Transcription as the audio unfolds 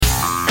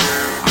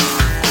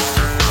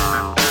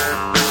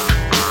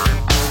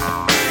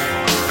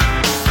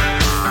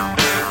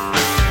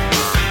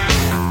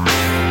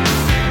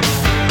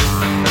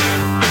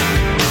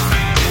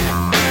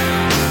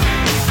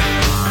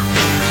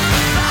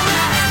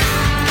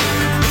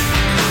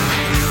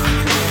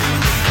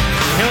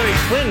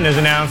Clinton has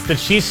announced that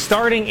she's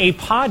starting a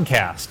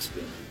podcast.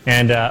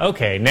 And,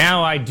 okay,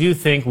 now I do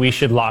think we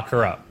should lock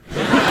her up. The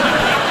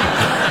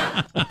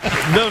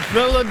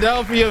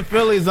Philadelphia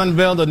Phillies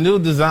unveiled a new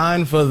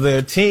design for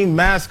their team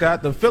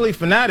mascot, the Phillie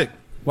Phanatic,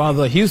 while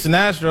the Houston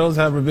Astros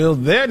have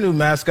revealed their new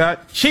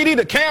mascot, Chidi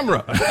the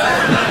Camera.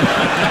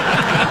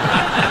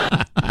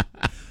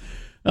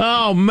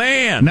 Oh,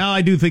 man. Now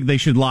I do think they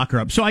should lock her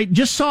up. So I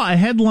just saw a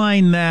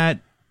headline that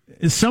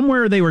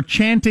somewhere they were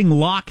chanting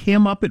 "lock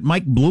him up" at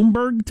Mike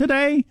Bloomberg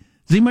today.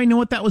 Does anybody know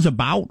what that was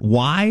about?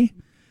 Why?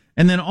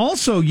 And then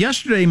also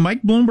yesterday,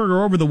 Mike Bloomberg,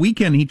 or over the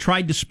weekend, he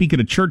tried to speak at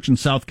a church in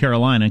South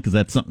Carolina, because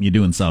that's something you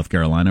do in South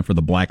Carolina for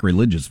the black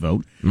religious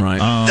vote. Right.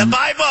 The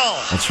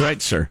Bible! That's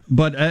right, sir.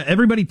 But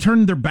everybody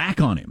turned their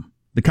back on him.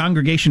 The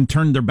congregation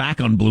turned their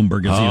back on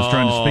Bloomberg as he was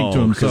trying to speak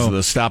to him. Because of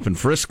the stop and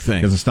frisk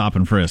thing. Because of stop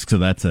and frisk. So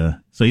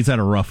so he's had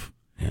a rough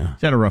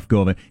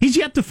go of it. He's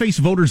yet to face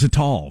voters at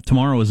all.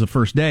 Tomorrow is the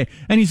first day.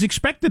 And he's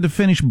expected to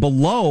finish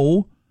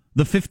below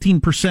the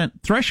 15%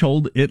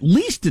 threshold, at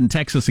least in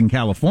Texas and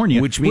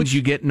California. Which means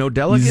you get no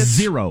delegates?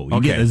 Zero. You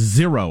get a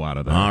zero out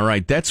of that. All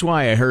right. That's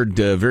why I heard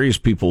various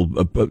people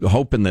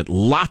hoping that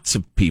lots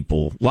of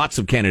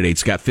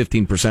candidates got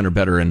 15% or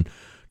better in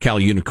Cal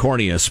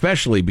Unicornia,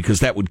 especially because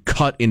that would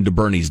cut into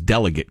Bernie's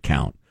delegate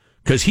count.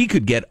 Because he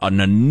could get an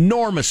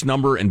enormous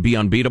number and be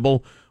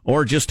unbeatable,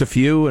 or just a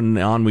few, and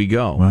on we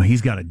go. Well,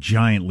 he's got a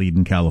giant lead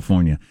in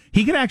California.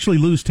 He could actually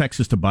lose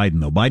Texas to Biden,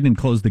 though. Biden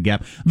closed the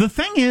gap. The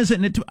thing is,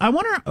 I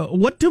wonder,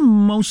 what do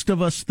most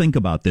of us think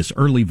about this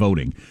early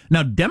voting?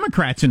 Now,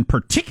 Democrats in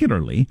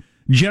particularly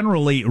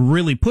generally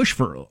really push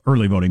for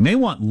early voting. They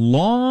want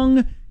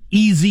long,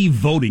 easy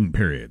voting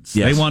periods.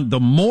 Yes. They want the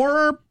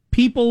more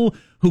people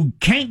who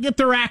can't get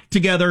their act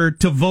together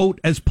to vote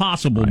as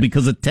possible,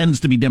 because it tends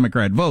to be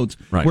Democrat votes,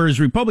 whereas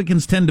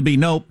Republicans tend to be,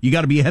 nope, you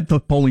got to be at the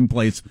polling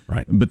place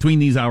between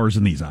these hours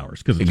and these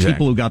hours, because it's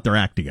people who got their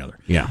act together.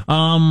 Yeah.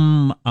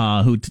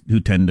 Who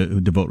tend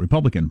to vote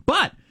Republican.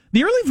 But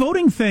the early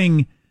voting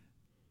thing,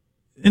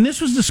 and this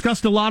was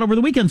discussed a lot over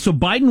the weekend, so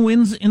Biden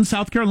wins in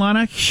South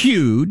Carolina,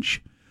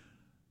 huge.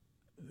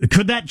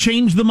 Could that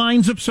change the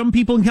minds of some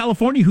people in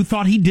California who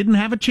thought he didn't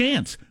have a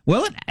chance?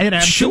 Well, it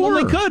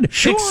absolutely could.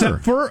 Sure.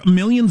 Except for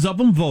millions of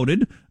them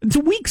voted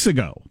weeks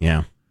ago.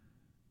 Yeah.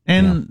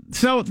 And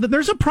so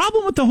there's a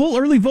problem with the whole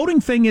early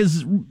voting thing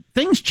is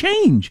things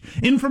change.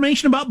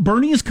 Information about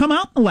Bernie has come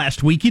out in the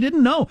last week. You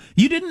didn't know.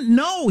 You didn't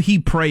know he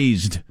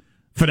praised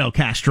Fidel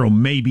Castro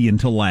maybe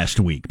until last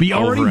week. But you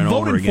already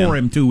voted for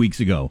him 2 weeks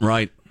ago.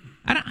 Right.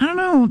 I don't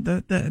know.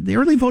 The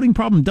early voting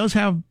problem does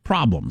have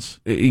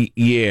problems.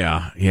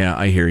 Yeah,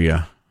 I hear you.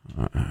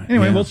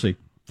 Anyway, we'll see.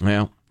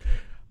 Well,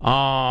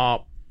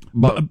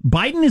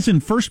 Biden is in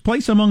first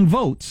place among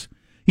votes.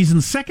 He's in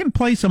second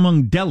place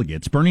among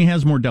delegates. Bernie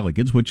has more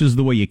delegates, which is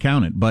the way you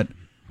count it. But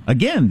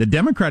again, the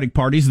Democratic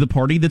Party is the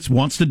party that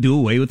wants to do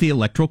away with the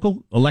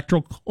electoral.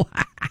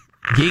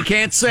 He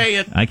can't say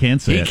it. I can't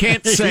say it. He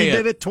can't say it. He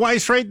did it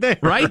twice right there.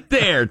 Right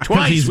there,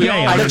 twice. He's gay.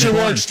 I'll get your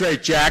word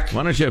straight, Jack.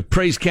 Why don't you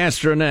praise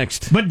Castro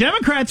next? But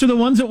Democrats are the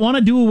ones that want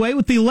to do away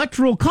with the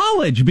Electoral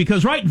College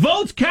because,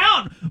 votes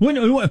count.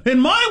 In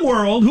my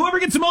world, whoever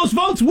gets the most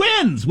votes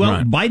wins.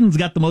 Well, Biden's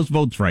got the most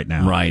votes right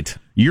now. Right.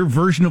 Your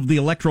version of the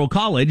Electoral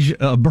College,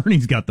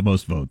 Bernie's got the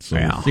most votes. So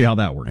we'll see how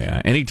that works.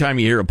 Yeah. Anytime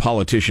you hear a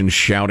politician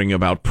shouting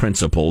about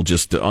principle,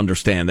 just to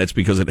understand that's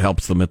because it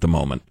helps them at the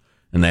moment.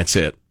 And that's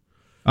it.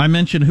 I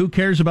mentioned who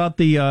cares about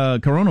the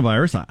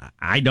coronavirus.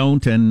 I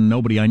don't, and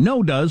nobody I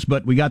know does,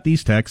 but we got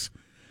these texts.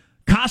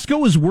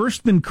 Costco is worse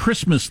than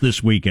Christmas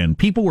this weekend.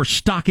 People were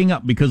stocking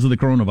up because of the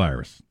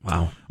coronavirus.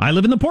 Wow. I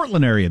live in the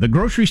Portland area. The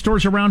grocery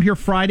stores around here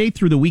Friday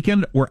through the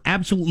weekend were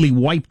absolutely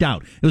wiped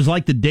out. It was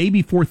like the day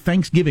before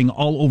Thanksgiving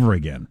all over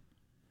again.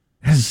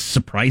 That's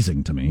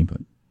surprising to me, but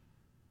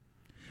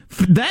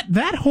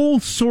that whole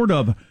sort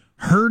of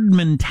herd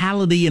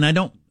mentality, and I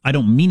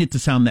don't mean it to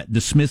sound that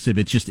dismissive.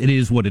 It's just, it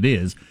is what it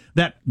is.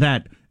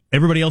 That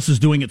everybody else is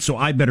doing it, so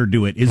I better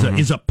do it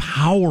is a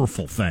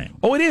powerful thing.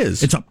 Oh, it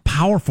is. It's a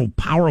powerful,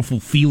 powerful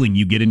feeling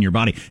you get in your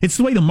body. It's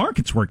the way the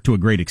markets work to a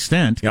great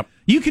extent. Yep.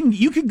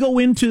 You could go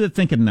into it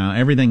thinking, nah,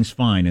 everything's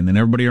fine, and then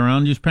everybody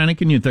around you's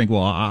panicking. You think,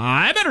 well,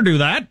 I better do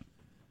that.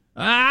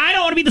 I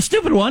don't want to be the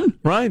stupid one.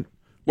 Right.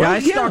 Well, I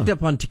stocked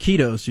up on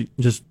taquitos,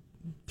 just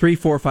 3,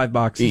 4, 5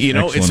 boxes. You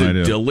know, it's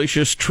a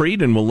delicious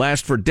treat and will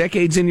last for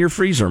decades in your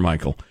freezer,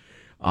 Michael.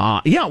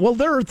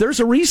 There's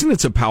a reason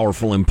it's a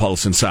powerful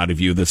impulse inside of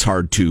you that's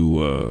hard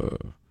to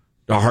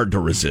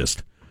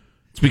resist.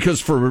 It's because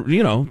for,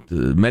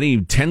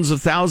 many tens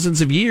of thousands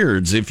of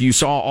years, if you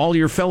saw all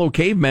your fellow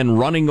cavemen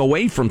running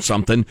away from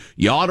something,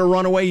 you ought to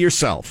run away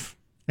yourself.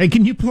 Hey,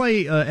 can you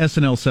play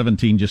SNL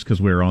 17 just because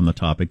we're on the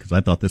topic? Because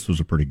I thought this was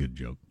a pretty good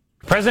joke.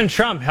 President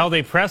Trump held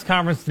a press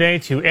conference today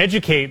to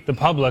educate the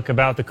public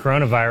about the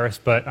coronavirus,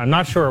 but I'm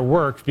not sure it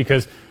worked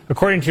because,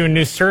 according to a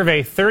new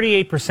survey,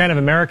 38% of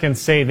Americans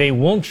say they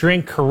won't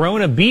drink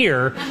Corona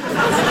beer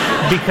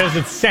because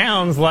it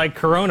sounds like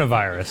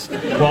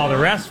coronavirus, while the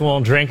rest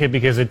won't drink it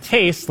because it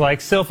tastes like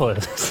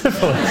syphilis.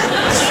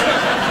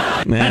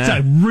 That's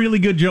a really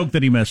good joke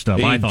that he messed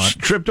up, I thought. He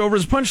tripped over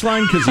his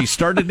punchline because he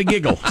started to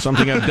giggle.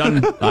 Something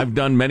I've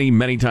done many,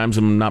 many times.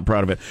 I'm not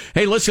proud of it.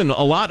 Hey, listen,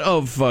 a lot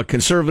of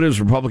conservatives,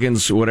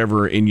 Republicans,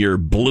 whatever, in your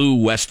blue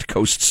West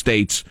Coast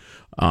states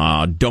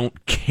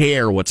don't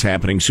care what's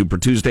happening Super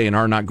Tuesday and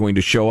are not going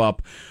to show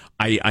up.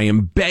 I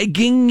am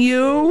begging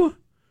you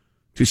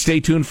to stay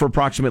tuned for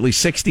approximately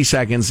 60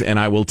 seconds, and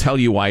I will tell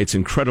you why it's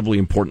incredibly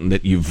important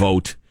that you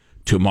vote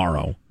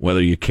tomorrow,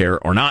 whether you care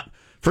or not.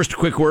 First, a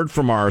quick word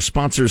from our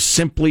sponsors,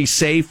 Simply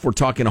Safe. We're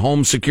talking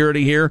home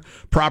security here.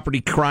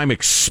 Property crime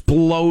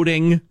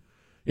exploding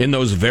in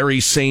those very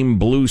same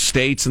blue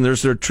states. And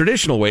there's their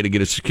traditional way to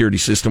get a security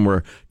system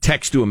where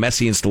techs do a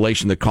messy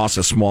installation that costs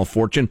a small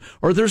fortune.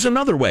 Or there's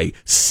another way,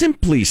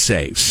 Simply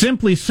Safe.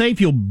 Simply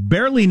Safe, you'll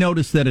barely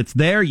notice that it's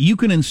there. You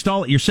can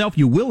install it yourself.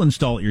 You will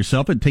install it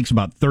yourself. It takes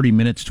about 30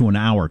 minutes to an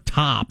hour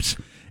tops.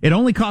 It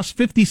only costs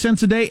 50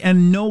 cents a day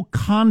and no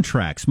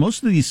contracts.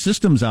 Most of these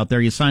systems out there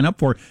you sign up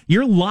for,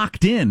 you're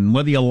locked in.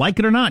 Whether you like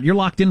it or not, you're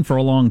locked in for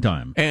a long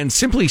time. And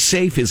Simply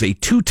Safe is a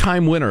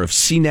 2-time winner of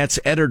CNET's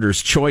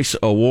Editor's Choice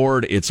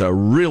Award. It's a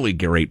really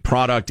great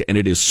product, and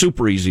it is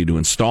super easy to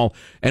install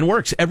and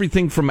works.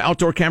 Everything from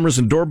outdoor cameras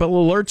and doorbell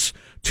alerts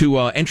to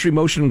entry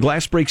motion and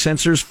glass break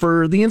sensors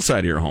for the inside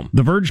of your home.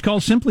 The Verge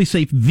calls Simply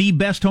Safe the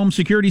best home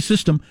security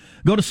system.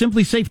 Go to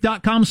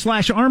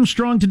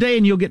simplysafe.com/Armstrong today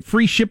and you'll get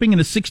free shipping and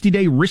a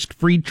 60-day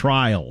risk-free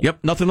trial.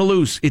 Yep, nothing to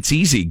lose. It's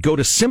easy. Go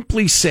to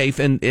Simply Safe,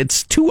 and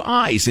it's 2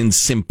 I's in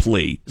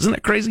Simply. Isn't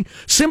that crazy?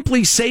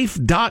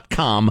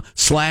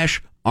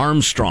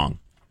 simplysafe.com/Armstrong.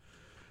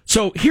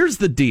 So here's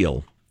the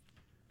deal.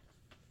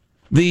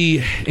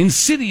 The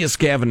insidious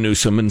Gavin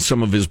Newsom and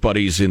some of his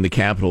buddies in the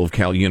capital of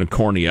Cal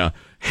Unicornia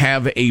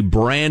have a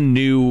brand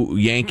new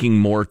yanking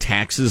more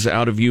taxes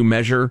out of you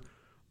measure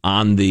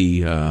on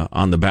the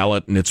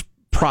ballot, and it's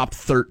Prop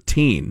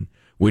 13,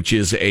 which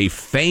is a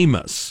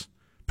famous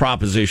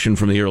proposition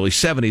from the early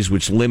 70s,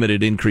 which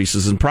limited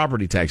increases in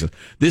property taxes.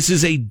 This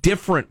is a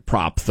different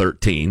Prop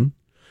 13,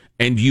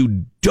 and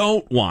you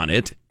don't want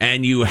it,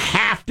 and you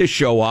have to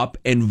show up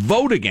and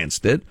vote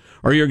against it,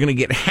 or you're going to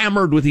get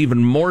hammered with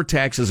even more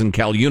taxes in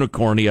Cal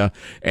Unicornia,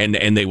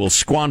 and they will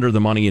squander the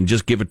money and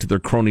just give it to their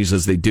cronies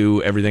as they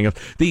do everything else.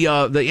 The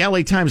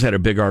LA Times had a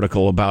big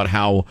article about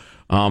how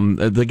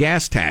the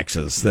gas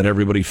taxes that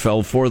everybody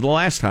fell for the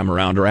last time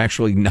around are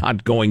actually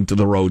not going to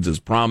the roads as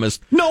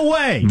promised. No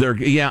way!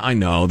 I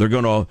know. They're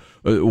going to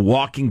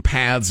walking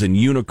paths and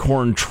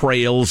unicorn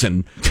trails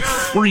and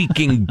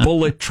freaking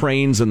bullet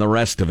trains and the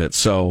rest of it.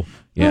 So,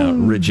 yeah,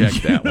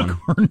 reject that one.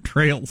 Unicorn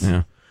trails.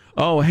 Yeah.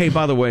 Oh, hey,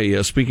 by the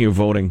way, speaking of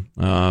voting,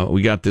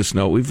 we got this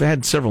note. We've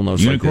had several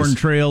notes like this. Unicorn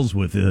trails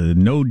with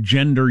no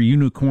gender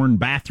unicorn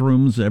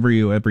bathrooms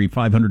every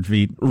 500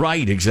 feet.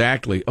 Right,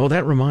 exactly. Oh,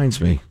 that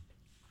reminds me.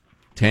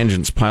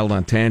 Tangents piled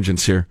on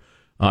tangents here.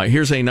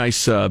 Here's a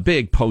nice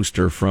big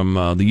poster from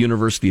the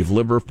University of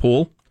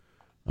Liverpool.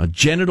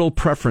 Genital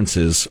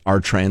preferences are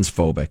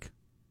transphobic.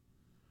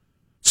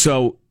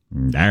 So,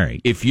 all right.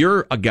 If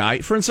you're a guy,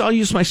 for instance, I'll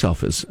use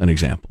myself as an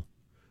example.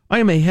 I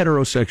am a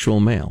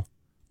heterosexual male.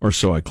 Or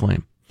so I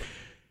claim.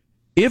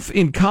 If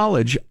in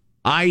college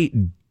I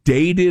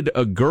dated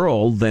a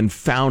girl, then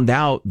found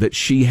out that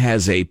she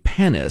has a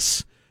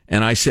penis,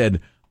 and I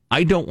said,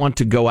 I don't want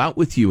to go out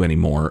with you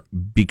anymore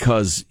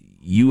because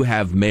you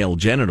have male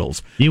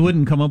genitals. You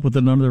wouldn't come up with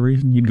another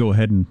reason? You'd go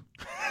ahead and...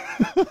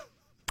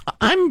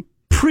 I'm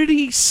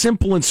pretty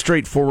simple and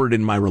straightforward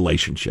in my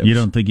relationships. You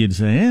don't think you'd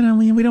say,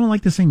 we don't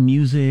like the same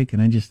music,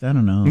 and I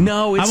don't know.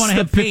 No, it's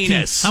the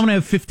penis. I want to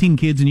have 15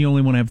 kids, and you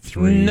only want to have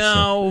 3.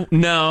 No.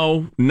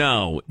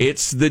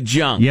 It's the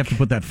junk. You have to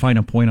put that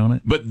finer point on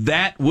it. But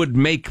that would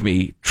make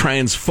me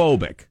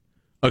transphobic,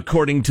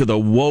 according to the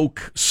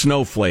woke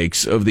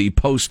snowflakes of the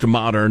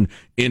postmodern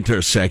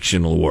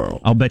intersectional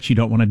world. I'll bet you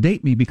don't want to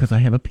date me because I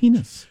have a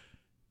penis.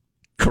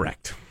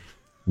 Correct.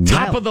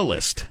 Top of the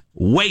list.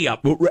 Way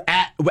up.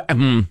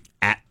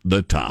 At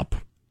the top.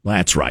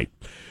 That's right.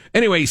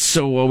 Anyway,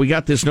 so we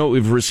got this note.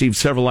 We've received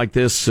several like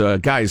this.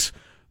 Guys,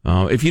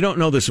 if you don't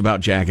know this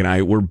about Jack and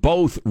I, we're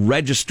both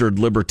registered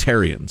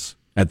libertarians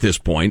at this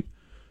point.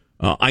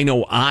 I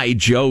know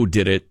Joe,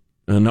 did it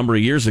a number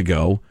of years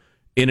ago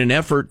in an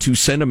effort to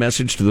send a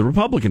message to the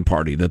Republican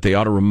Party that they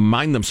ought to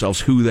remind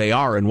themselves who they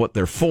are and what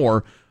they're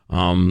for.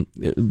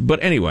 But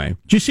anyway.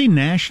 Did you see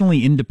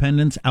nationally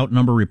independents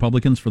outnumber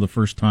Republicans for the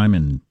first time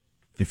in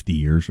 50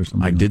 years or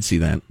something? I did see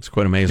that. It's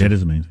quite amazing. It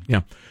is amazing.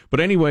 Yeah. But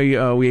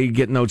anyway, we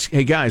get notes.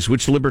 Hey, guys,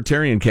 which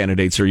libertarian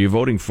candidates are you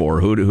voting for?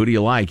 Who do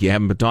you like? You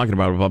haven't been talking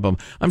about blah, blah,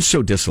 blah. I'm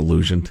so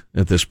disillusioned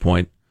at this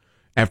point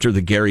after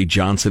the Gary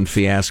Johnson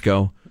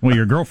fiasco. Well,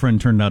 your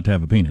girlfriend turned out to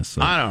have a penis.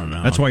 So I don't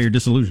know. That's why you're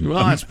disillusioned.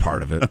 Well, that's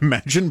part of it.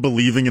 Imagine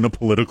believing in a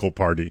political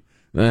party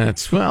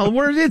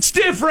It's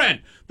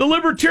different. The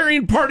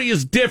Libertarian Party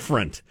is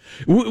different.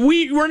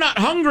 We're not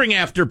hungering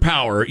after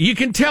power. You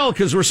can tell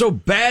because we're so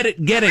bad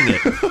at getting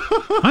it.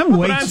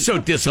 I'm so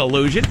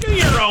disillusioned. Do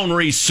your own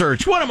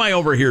research. What am I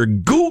over here?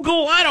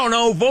 Google? I don't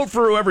know. Vote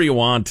for whoever you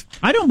want.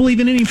 I don't believe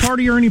in any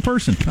party or any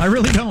person. I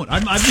really don't.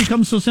 I've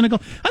become so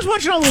cynical. I was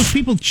watching all those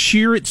people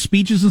cheer at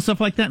speeches and stuff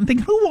like that and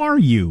think, who are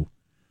you?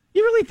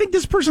 You really think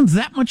this person's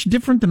that much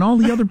different than all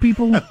the other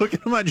people? I look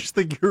at them, I just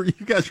think you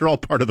guys are all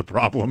part of the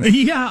problem.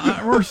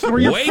 Yeah, or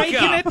you're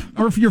faking it,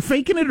 or if you're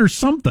faking it or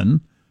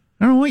something.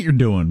 I don't know what you're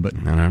doing, but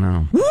I don't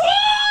know.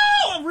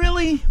 Whoa!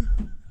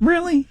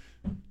 Really?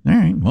 All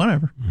right,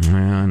 whatever.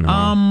 Yeah,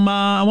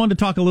 I wanted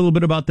to talk a little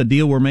bit about the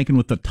deal we're making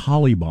with the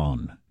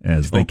Taliban,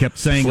 as they kept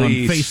saying on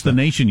Face the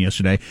Nation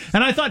yesterday.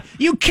 And I thought,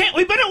 you can't.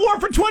 We've been at war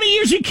for 20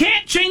 years. You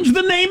can't change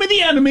the name of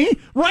the enemy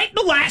right in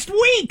the last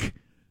week.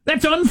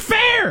 That's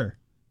unfair.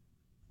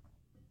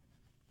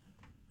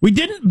 We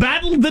didn't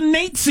battle the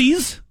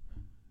Nazis.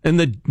 And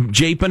the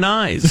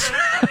Japanese.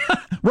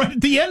 Right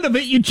at the end of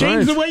it, you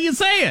change the way you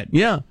say it.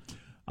 Yeah.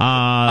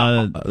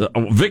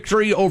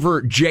 Victory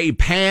over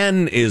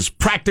Japan is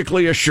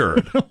practically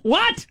assured.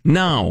 What?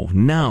 No.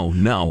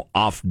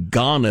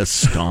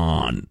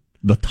 Afghanistan.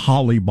 The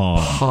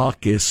Taliban.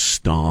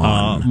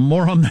 Pakistan.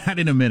 More on that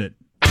in a minute.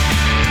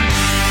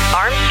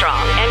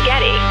 Armstrong and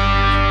Getty.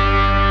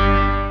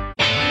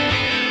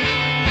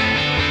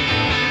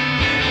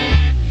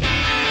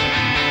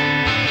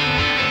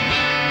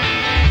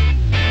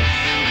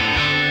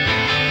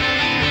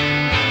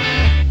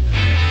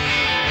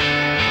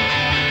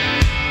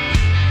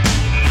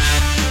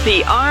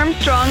 The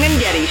Armstrong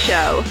and Getty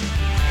Show.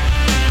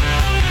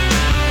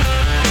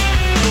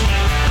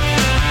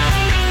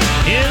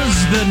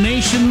 Is the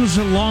nation's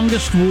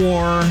longest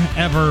war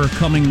ever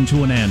coming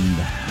to an end?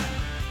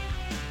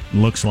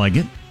 Looks like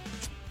it.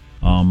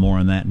 More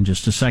on that in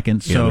just a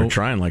second. Yeah, they're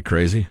trying like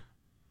crazy.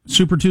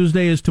 Super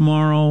Tuesday is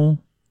tomorrow.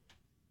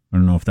 I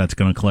don't know if that's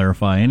going to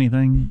clarify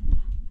anything.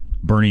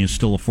 Bernie is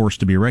still a force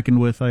to be reckoned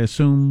with, I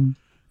assume.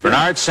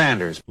 Bernard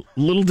Sanders.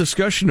 Little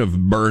discussion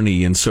of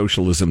Bernie and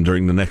socialism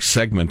during the next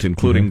segment,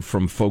 including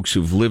from folks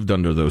who've lived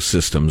under those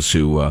systems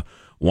who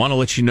want to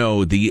let you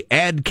know the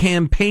ad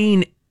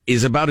campaign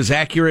is about as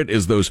accurate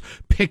as those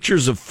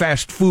pictures of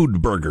fast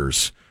food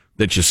burgers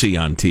that you see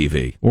on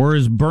TV. Or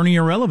is Bernie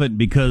irrelevant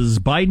because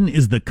Biden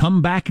is the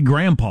comeback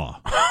grandpa?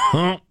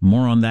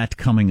 More on that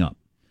coming up.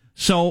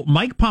 So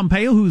Mike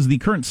Pompeo, who's the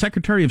current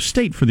Secretary of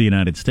State for the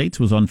United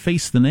States, was on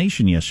Face the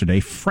Nation yesterday,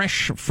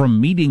 fresh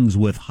from meetings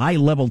with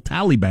high-level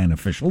Taliban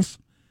officials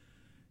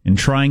in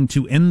trying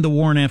to end the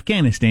war in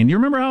Afghanistan. Do you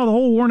remember how the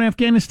whole war in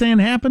Afghanistan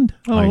happened?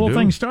 How the whole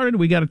thing started?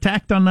 We got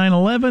attacked on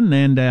 9/11,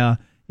 and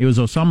it was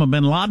Osama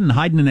bin Laden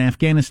hiding in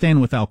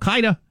Afghanistan with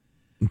Al-Qaeda.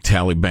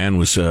 Taliban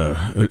was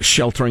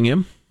sheltering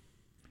him.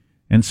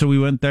 And so we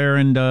went there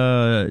and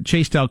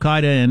chased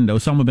Al-Qaeda and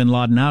Osama bin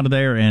Laden out of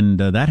there, and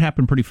that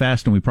happened pretty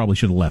fast, and we probably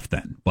should have left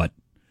then. But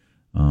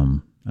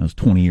that was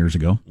 20 years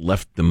ago.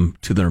 Left them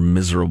to their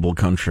miserable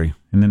country.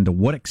 And then to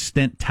what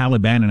extent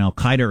Taliban and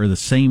Al-Qaeda are the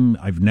same,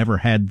 I've never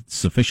had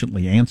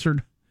sufficiently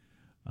answered.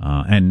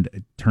 And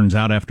it turns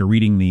out after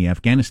reading the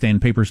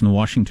Afghanistan papers in the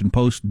Washington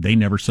Post, they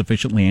never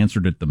sufficiently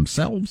answered it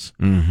themselves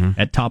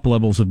at top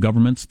levels of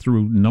governments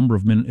through a number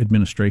of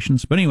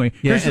administrations. But anyway.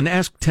 And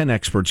ask 10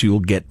 experts, you will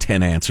get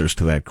 10 answers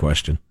to that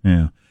question.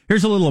 Yeah.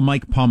 Here's a little of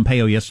Mike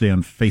Pompeo yesterday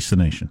on Face the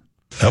Nation.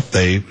 Yep,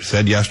 they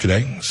said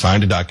yesterday,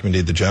 signed a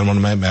document, the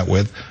gentleman I met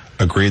with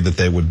agreed that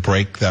they would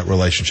break that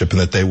relationship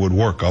and that they would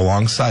work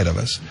alongside of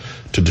us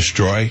to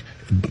destroy,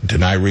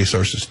 deny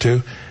resources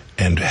to,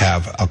 and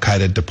have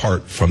Al-Qaeda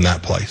depart from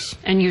that place.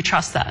 And you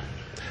trust that?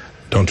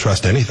 Don't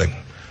trust anything.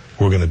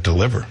 We're going to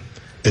deliver.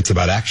 It's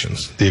about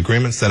actions. The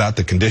agreement set out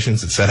the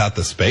conditions, it set out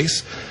the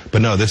space,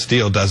 but no, this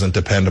deal doesn't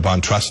depend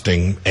upon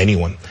trusting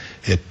anyone.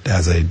 It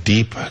has a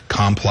deep,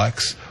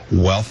 complex,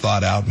 well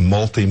thought out,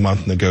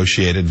 multi-month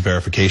negotiated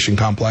verification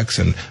complex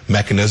and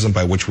mechanism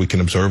by which we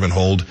can observe and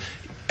hold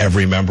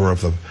every member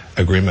of the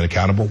agreement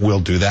accountable.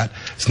 We'll do that.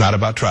 It's not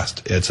about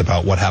trust. It's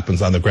about what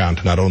happens on the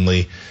ground, not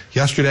only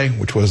yesterday,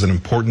 which was an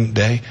important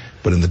day,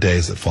 but in the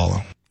days that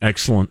follow.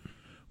 Excellent.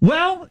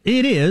 Well,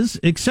 it is,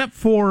 except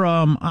for,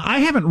 I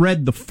haven't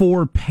read the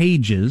 4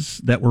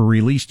 pages that were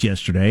released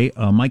yesterday.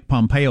 Mike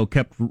Pompeo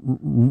kept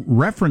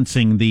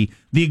referencing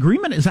the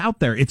agreement is out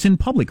there. It's in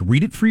public.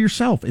 Read it for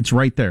yourself. It's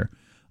right there.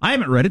 I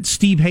haven't read it.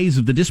 Steve Hayes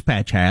of the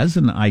Dispatch has,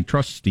 and I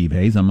trust Steve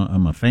Hayes. I'm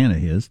a fan of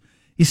his.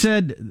 He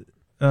said,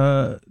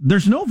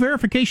 there's no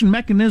verification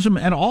mechanism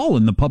at all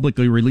in the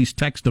publicly released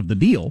text of the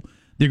deal.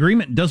 The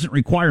agreement doesn't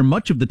require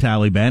much of the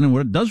Taliban, and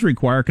what it does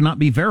require cannot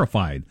be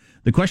verified.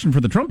 The question for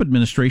the Trump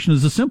administration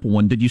is a simple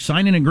one. Did you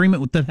sign an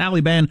agreement with the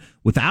Taliban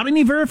without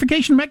any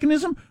verification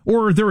mechanism,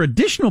 or are there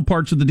additional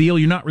parts of the deal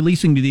you're not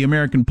releasing to the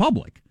American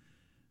public?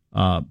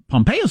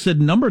 Pompeo said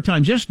a number of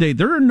times yesterday,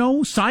 there are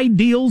no side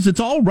deals. It's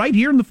all right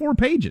here in the 4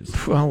 pages.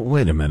 Well,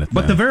 wait a minute.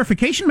 But the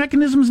verification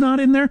mechanism is not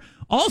in there.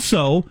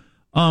 Also,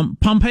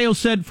 Pompeo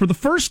said for the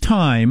first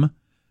time,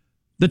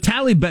 the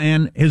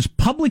Taliban is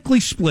publicly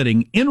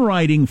splitting in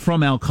writing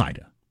from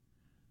Al-Qaeda.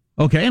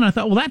 Okay, and I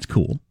thought, well, that's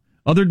cool.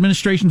 Other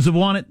administrations have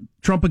won it.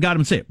 Trump had got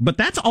him to say it. But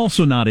that's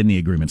also not in the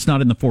agreement. It's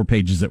not in the 4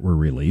 pages that were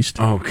released.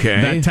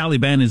 Okay. That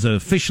Taliban is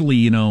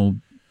officially,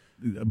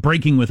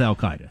 breaking with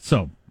Al-Qaeda.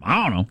 So,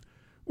 I don't know.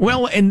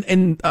 Well,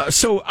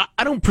 so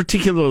I don't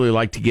particularly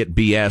like to get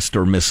BS'd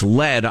or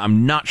misled.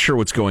 I'm not sure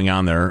what's going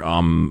on there.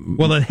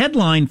 Well, the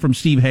headline from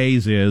Steve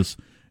Hayes is,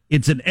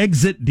 it's an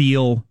exit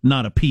deal,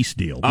 not a peace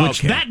deal,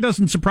 which that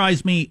doesn't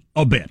surprise me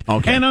a bit.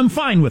 Okay. And I'm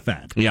fine with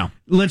that. Yeah.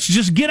 Let's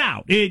just get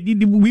out.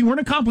 We weren't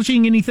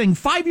accomplishing anything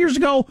 5 years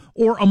ago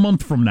or a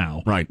month from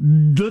now. Right.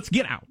 Let's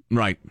get out.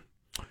 Right.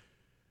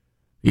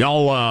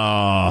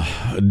 Y'all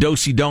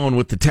do-si-doing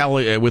with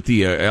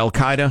the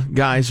Al-Qaeda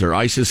guys or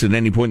ISIS at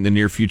any point in the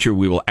near future,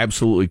 we will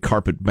absolutely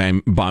carpet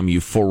bomb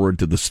you forward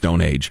to the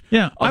Stone Age.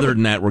 Yeah. Other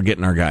than that, we're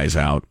getting our guys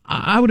out.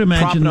 I would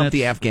imagine propping up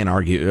the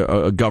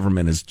Afghan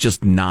government is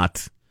just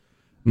not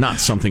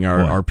something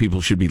our people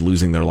should be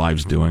losing their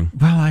lives doing.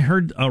 Well, I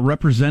heard a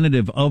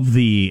representative of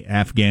the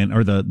Afghan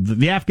or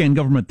the Afghan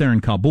government there in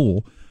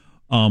Kabul,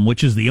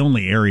 which is the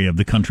only area of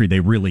the country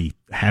they really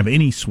have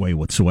any sway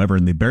whatsoever,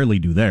 and they barely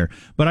do there.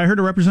 But I heard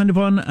a representative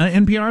on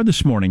NPR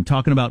this morning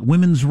talking about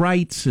women's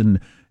rights and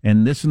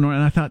this and that,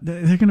 and I thought,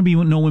 there are going to be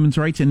no women's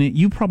rights, and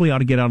you probably ought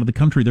to get out of the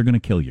country. They're going to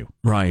kill you.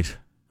 Right.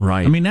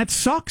 Right. I mean, that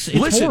sucks.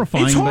 It's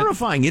horrifying. It's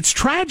horrifying. It's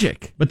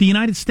tragic. But the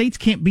United States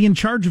can't be in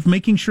charge of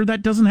making sure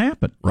that doesn't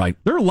happen. Right.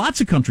 There are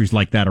lots of countries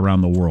like that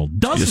around the world.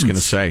 Dozens. Just going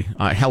to say,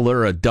 hell, there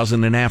are a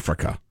dozen in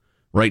Africa.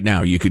 Right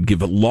now, you could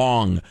give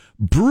long,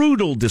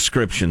 brutal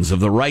descriptions of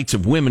the rights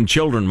of women,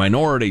 children,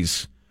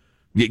 minorities,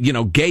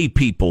 gay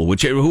people,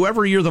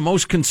 whoever you're the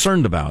most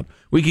concerned about.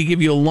 We could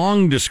give you a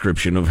long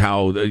description of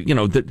how,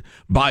 that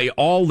by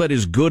all that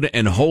is good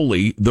and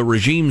holy, the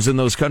regimes in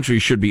those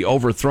countries should be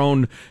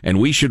overthrown, and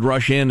we should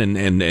rush in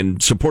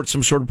and support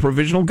some sort of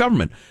provisional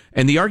government.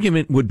 And the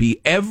argument would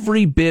be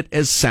every bit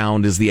as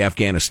sound as the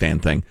Afghanistan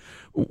thing,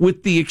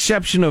 with the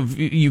exception of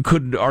you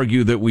could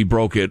argue that we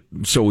broke it,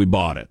 so we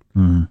bought it.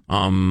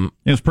 Mm-hmm.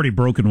 It was pretty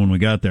broken when we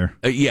got there.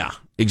 Yeah,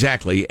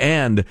 exactly.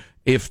 And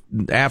if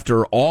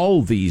after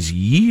all these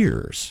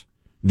years,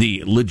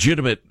 the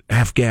legitimate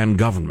Afghan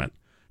government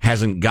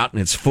hasn't gotten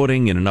its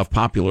footing and enough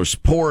popular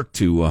support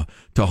to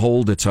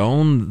hold its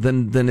own,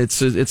 then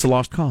it's a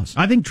lost cause.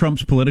 I think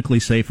Trump's politically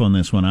safe on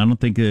this one. I don't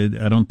think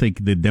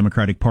the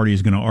Democratic Party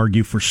is going to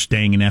argue for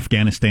staying in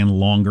Afghanistan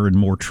longer and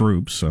more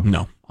troops. So.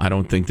 No, I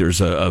don't think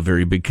there's a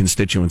very big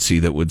constituency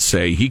that would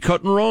say he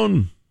cut and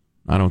run.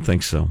 I don't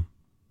think so.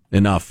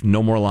 Enough.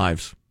 No more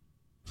lives.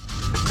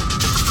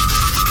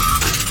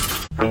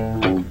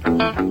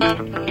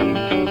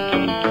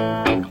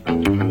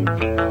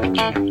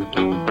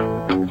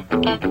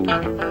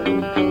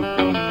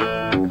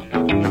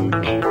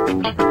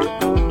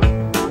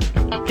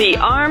 The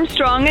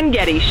Armstrong and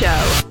Getty Show.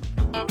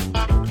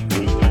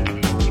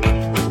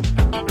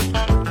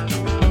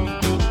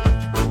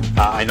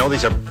 I know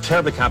these are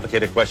terribly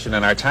complicated questions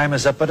and our time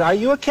is up, but are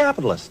you a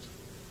capitalist?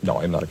 No,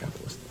 I'm not a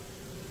capitalist.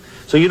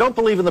 So you don't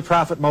believe in the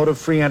profit motive,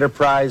 free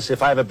enterprise?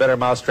 If I have a better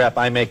mousetrap,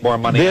 I make more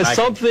money. There's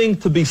something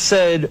to be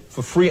said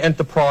for free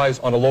enterprise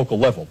on a local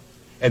level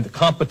and the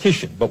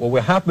competition. But what we're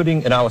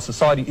happening in our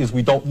society is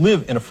we don't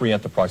live in a free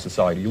enterprise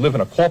society. You live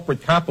in a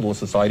corporate capitalist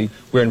society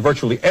where in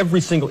virtually every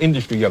single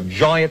industry you have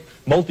giant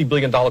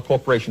multi-billion-dollar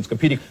corporations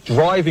competing,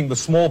 driving the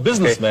small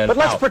businessman But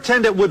let's out.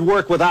 pretend it would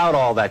work without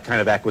all that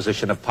kind of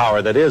acquisition of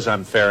power that is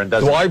unfair and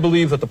doesn't... Do I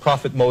believe that the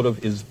profit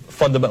motive is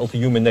fundamental to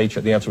human nature?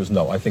 The answer is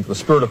no. I think the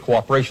spirit of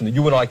cooperation, that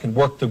you and I can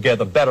work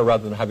together better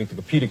rather than having to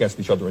compete against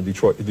each other and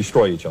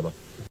destroy each other.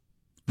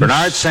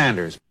 Bernard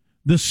Sanders.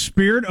 The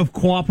spirit of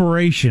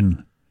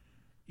cooperation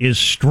is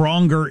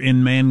stronger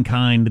in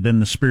mankind than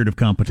the spirit of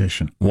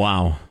competition.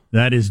 Wow.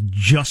 That is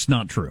just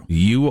not true.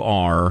 You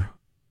are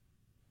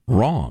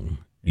wrong.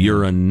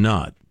 You're a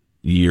nut.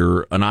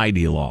 You're an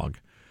ideologue.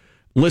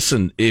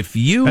 Listen, if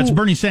you... That's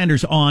Bernie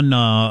Sanders on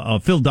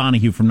Phil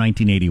Donahue from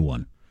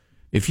 1981.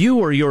 If you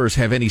or yours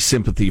have any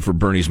sympathy for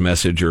Bernie's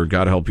message, or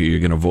God help you, you're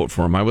going to vote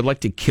for him, I would like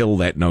to kill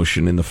that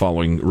notion in the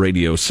following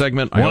radio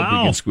segment. I hope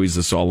we can squeeze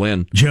this all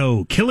in.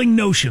 Joe, killing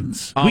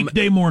notions,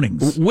 weekday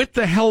mornings. With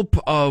the help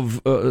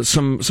of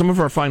some of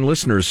our fine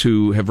listeners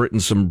who have written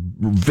some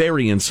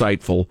very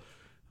insightful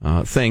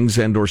things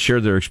and or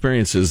shared their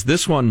experiences.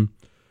 This one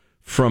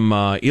from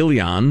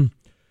Ilian,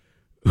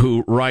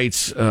 who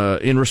writes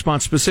in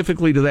response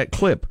specifically to that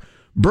clip,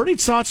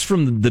 Bernie's thoughts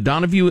from the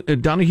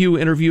Donahue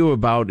interview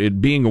about it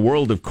being a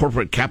world of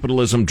corporate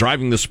capitalism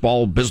driving the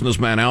small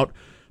businessman out.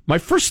 My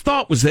first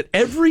thought was that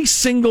every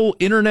single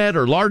internet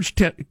or large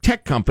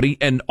tech company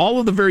and all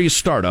of the various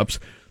startups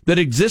that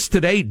exist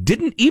today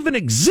didn't even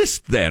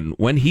exist then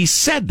when he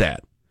said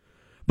that.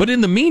 But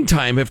in the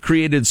meantime have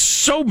created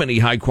so many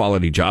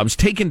high-quality jobs,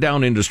 taken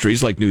down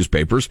industries like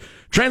newspapers,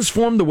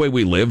 transformed the way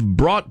we live,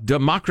 brought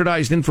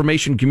democratized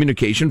information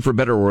communication for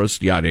better or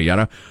worse, yada,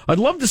 yada. I'd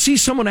love to see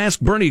someone ask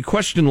Bernie a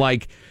question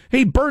like,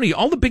 hey, Bernie,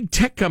 all the big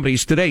tech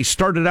companies today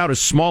started out as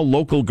small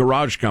local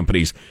garage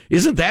companies.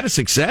 Isn't that a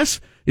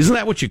success? Isn't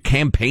that what you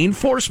campaign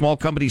for, small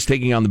companies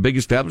taking on the big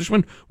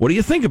establishment? What do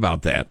you think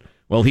about that?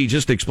 Well, he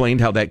just explained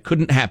how that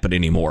couldn't happen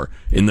anymore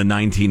in the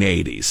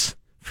 1980s.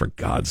 For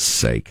God's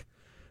sake.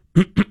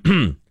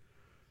 Then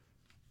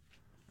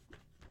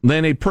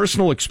a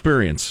personal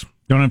experience.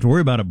 Don't have to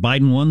worry about it.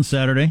 Biden won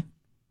Saturday.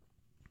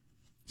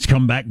 He's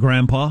come back,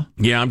 Grandpa.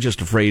 Yeah, I'm just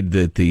afraid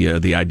that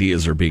the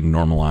ideas are being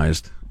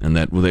normalized and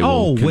that they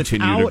will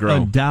continue to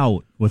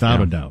grow.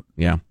 Without a doubt.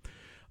 Yeah.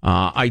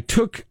 I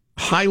took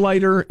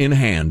highlighter in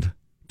hand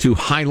to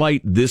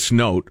highlight this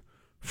note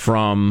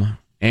from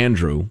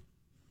Andrew,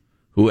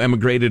 who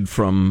emigrated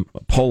from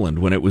Poland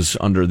when it was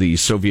under the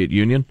Soviet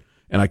Union,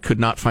 and I could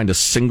not find a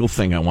single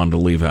thing I wanted to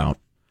leave out.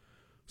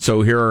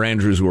 So here are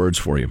Andrew's words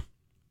for you.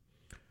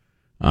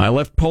 I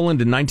left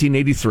Poland in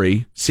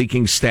 1983,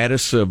 seeking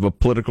status of a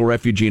political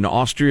refugee in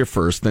Austria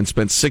first, then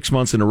spent 6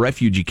 months in a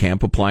refugee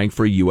camp applying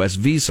for a U.S.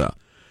 visa.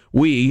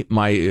 Me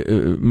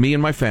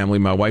and my family,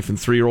 my wife and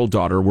 3-year-old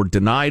daughter, were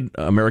denied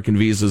American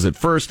visas at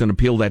first and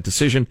appealed that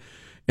decision.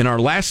 In our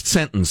last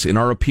sentence in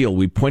our appeal,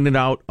 we pointed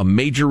out a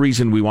major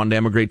reason we wanted to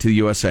emigrate to the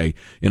USA.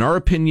 In our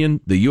opinion,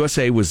 the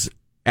USA was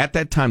at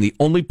that time the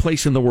only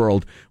place in the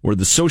world where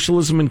the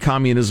socialism and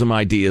communism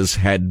ideas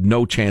had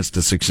no chance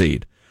to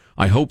succeed.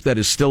 I hope that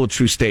is still a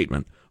true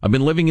statement. I've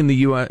been living in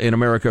in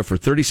America for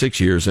 36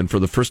 years, and for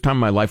the first time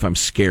in my life, I'm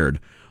scared.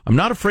 I'm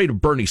not afraid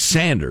of Bernie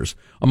Sanders.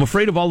 I'm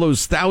afraid of all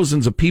those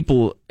thousands of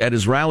people at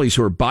his rallies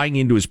who are buying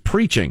into his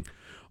preaching.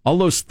 All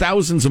those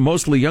thousands of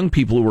mostly young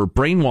people who were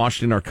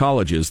brainwashed in our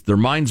colleges, their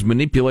minds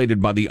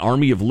manipulated by the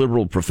army of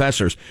liberal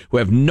professors who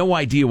have no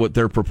idea what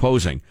they're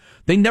proposing.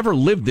 They never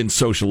lived in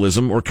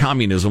socialism or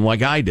communism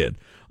like I did.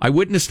 I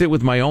witnessed it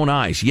with my own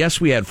eyes. Yes,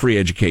 we had free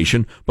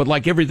education, but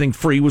like everything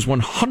free was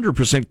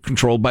 100%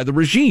 controlled by the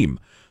regime.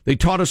 They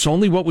taught us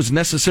only what was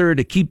necessary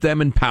to keep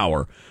them in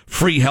power.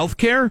 Free health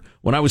care?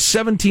 When I was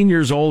 17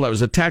 years old, I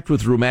was attacked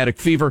with rheumatic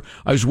fever.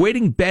 I was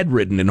waiting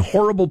bedridden in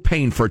horrible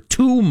pain for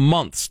 2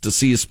 months to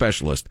see a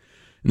specialist.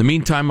 In the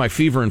meantime, my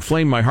fever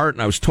inflamed my heart,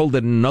 and I was told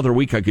that in another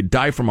week I could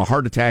die from a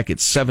heart attack at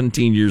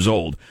 17 years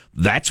old.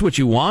 That's what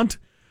you want?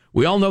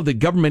 We all know that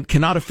government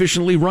cannot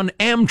efficiently run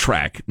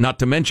Amtrak, not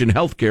to mention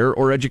health care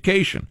or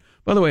education.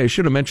 By the way, I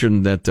should have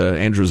mentioned that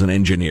Andrew's an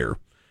engineer.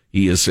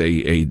 He is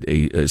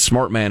a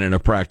smart man and a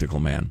practical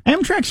man.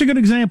 Amtrak's a good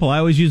example. I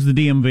always use the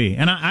DMV,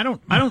 and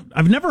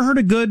I've never heard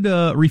a good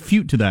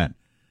refute to that.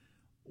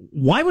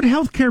 Why would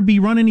healthcare be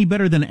run any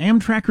better than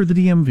Amtrak or the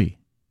DMV?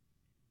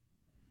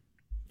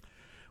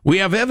 We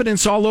have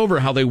evidence all over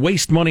how they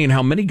waste money and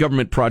how many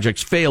government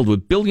projects failed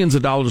with billions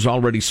of dollars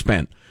already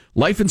spent.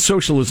 Life in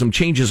socialism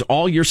changes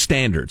all your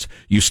standards.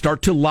 You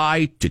start to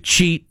lie, to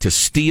cheat, to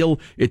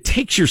steal. It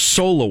takes your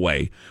soul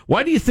away.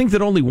 Why do you think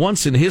that only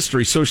once in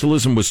history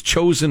socialism was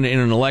chosen in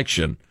an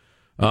election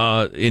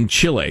in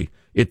Chile?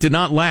 It did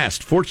not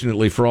last,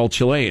 fortunately for all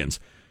Chileans.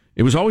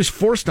 It was always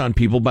forced on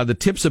people by the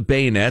tips of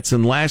bayonets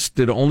and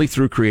lasted only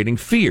through creating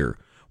fear.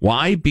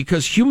 Why?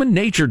 Because human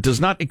nature does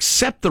not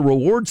accept the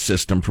reward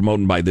system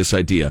promoted by this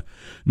idea.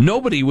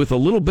 Nobody with a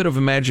little bit of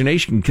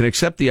imagination can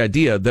accept the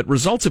idea that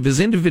results of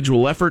his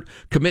individual effort,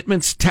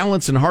 commitments,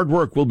 talents, and hard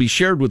work will be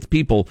shared with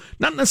people,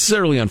 not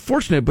necessarily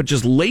unfortunate, but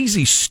just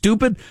lazy,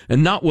 stupid,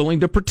 and not willing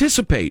to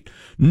participate.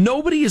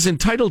 Nobody is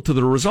entitled to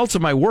the results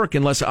of my work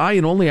unless I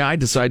and only I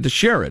decide to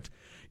share it.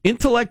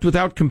 Intellect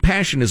without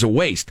compassion is a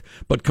waste,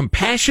 but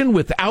compassion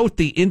without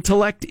the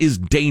intellect is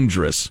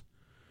dangerous.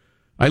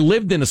 I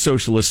lived in a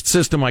socialist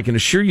system. I can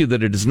assure you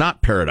that it is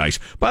not paradise.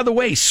 By the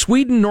way,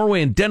 Sweden,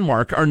 Norway, and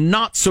Denmark are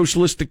not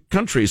socialistic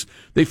countries.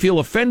 They feel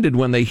offended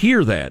when they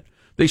hear that.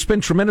 They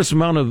spend tremendous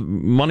amount of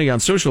money on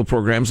social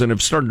programs and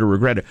have started to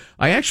regret it.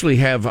 I actually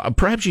have,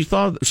 perhaps you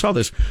saw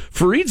this,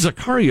 Fareed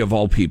Zakaria, of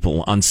all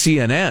people, on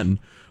CNN,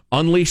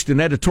 unleashed an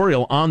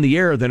editorial on the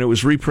air, then it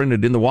was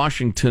reprinted in the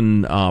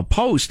Washington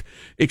Post,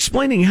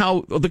 explaining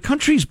how the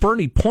countries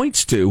Bernie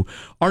points to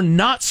are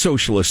not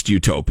socialist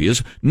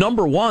utopias.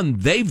 Number one,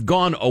 they've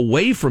gone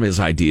away from his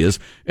ideas.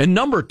 And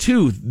number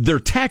two, their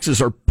taxes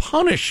are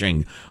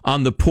punishing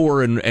on the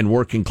poor and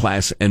working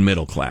class and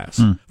middle class.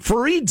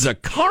 Fareed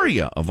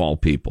Zakaria, of all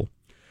people.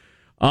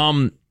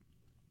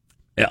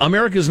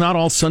 America is not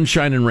all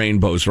sunshine and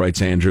rainbows,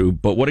 writes Andrew,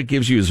 but what it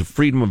gives you is a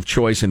freedom of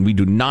choice, and we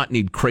do not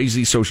need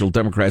crazy social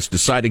democrats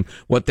deciding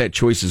what that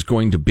choice is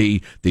going to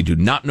be. They do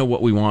not know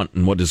what we want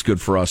and what is good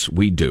for us.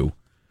 We do.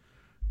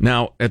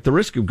 Now, at the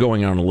risk of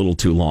going on a little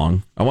too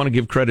long, I want to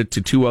give credit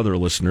to two other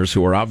listeners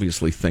who are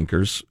obviously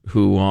thinkers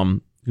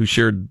who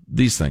shared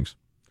these things.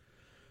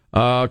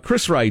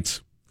 Chris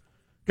writes,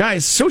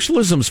 guys,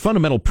 socialism's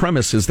fundamental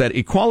premise is that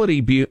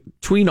equality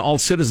between all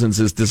citizens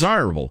is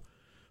desirable.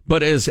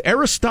 But as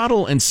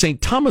Aristotle and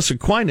St. Thomas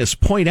Aquinas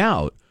point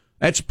out,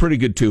 that's pretty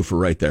good too for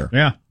right there.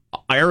 Yeah.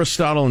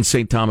 Aristotle and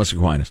St. Thomas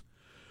Aquinas.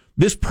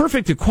 This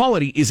perfect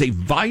equality is a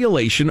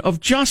violation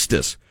of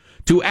justice.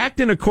 To act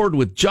in accord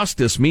with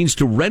justice means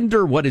to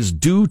render what is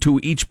due to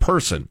each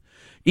person.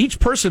 Each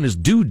person is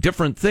due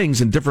different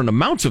things and different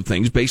amounts of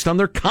things based on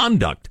their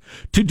conduct.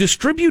 To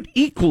distribute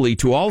equally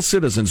to all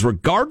citizens,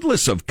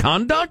 regardless of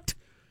conduct,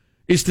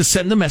 is to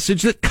send the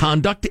message that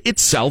conduct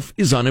itself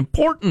is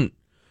unimportant.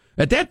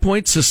 At that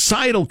point,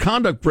 societal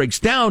conduct breaks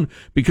down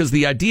because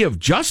the idea of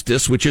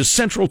justice, which is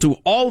central to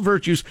all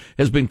virtues,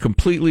 has been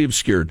completely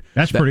obscured.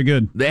 That's pretty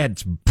good.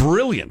 That's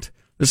brilliant.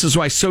 This is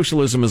why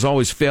socialism has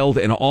always failed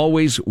and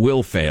always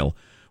will fail.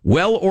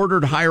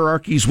 Well-ordered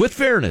hierarchies with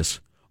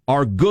fairness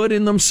are good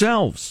in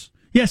themselves.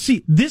 Yeah,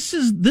 see, this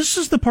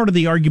is the part of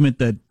the argument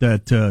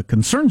that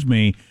concerns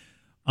me.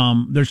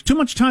 There's too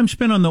much time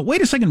spent on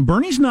wait a second,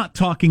 Bernie's not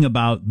talking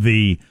about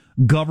the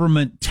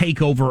government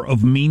takeover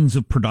of means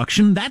of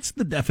production. That's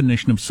the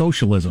definition of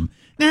socialism.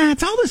 Nah,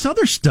 it's all this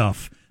other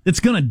stuff that's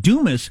going to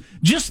doom us.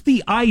 Just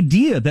the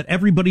idea that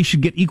everybody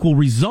should get equal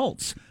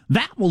results,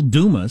 that will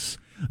doom us.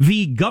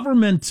 The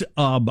government,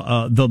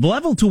 the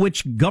level to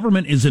which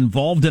government is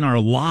involved in our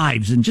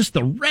lives and just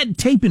the red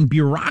tape and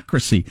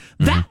bureaucracy,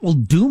 that will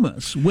doom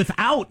us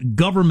without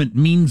government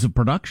means of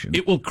production.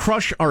 It will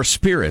crush our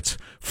spirits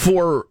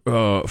for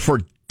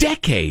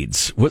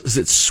decades. Was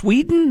it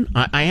Sweden?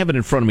 I have it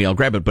in front of me. I'll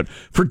grab it. But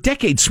for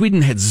decades,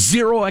 Sweden had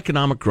zero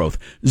economic growth.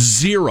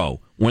 Zero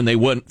when they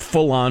went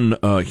full on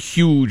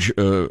huge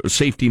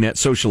safety net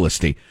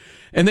socialisty.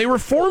 And they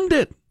reformed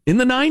it. In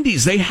the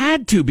 90s, they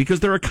had to because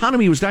their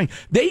economy was dying.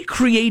 They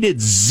created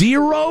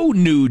zero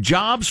new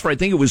jobs for, I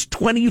think it was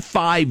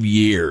 25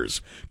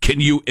 years. Can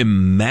you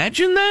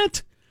imagine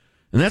that?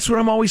 And that's what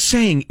I'm always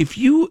saying. If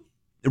you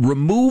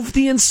remove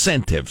the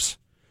incentives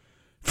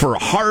for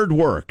hard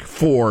work,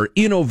 for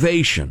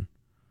innovation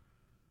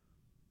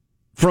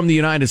from the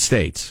United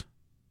States,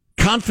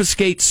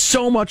 confiscate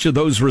so much of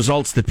those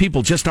results that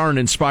people just aren't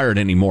inspired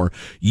anymore,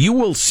 you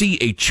will see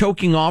a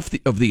choking off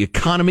of the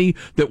economy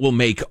that will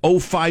make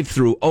 05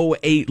 through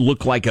 08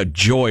 look like a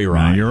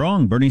joyride. No, you're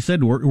wrong. Bernie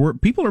said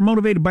people are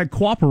motivated by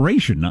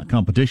cooperation, not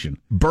competition.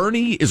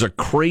 Bernie is a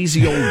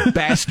crazy old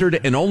bastard,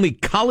 and only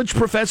college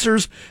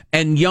professors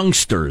and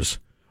youngsters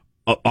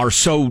are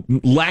so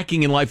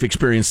lacking in life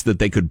experience that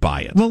they could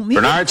buy it. Well,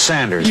 Bernard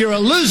Sanders. You're a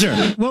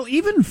loser. Well,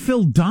 even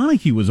Phil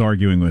Donahue was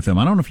arguing with him.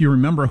 I don't know if you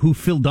remember who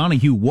Phil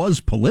Donahue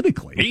was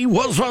politically. He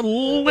was a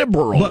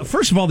liberal. But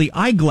first of all, the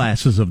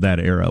eyeglasses of that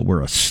era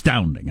were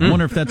astounding. I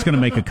wonder if that's going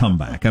to make a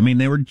comeback. I mean,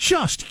 they were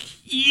just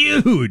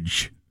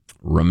huge.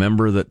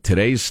 Remember that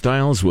today's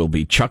styles will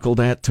be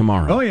chuckled at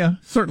tomorrow. Oh, yeah,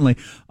 certainly.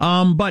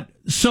 But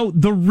so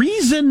the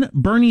reason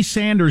Bernie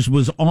Sanders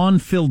was on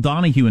Phil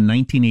Donahue in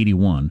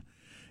 1981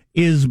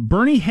 is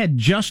Bernie had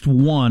just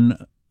won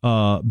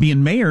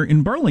being mayor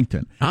in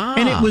Burlington.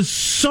 And it was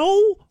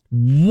so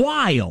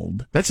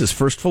wild. That's his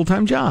first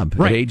full-time job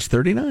at age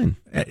 39.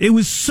 It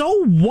was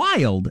so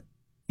wild.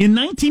 In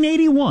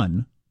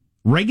 1981,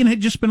 Reagan had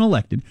just been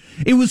elected.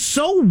 It was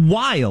so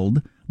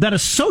wild that a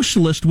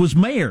socialist was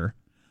mayor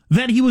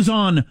that he was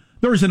on.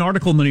 There was an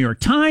article in the New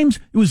York Times.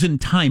 It was in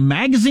Time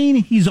Magazine.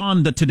 He's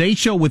on the Today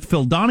Show with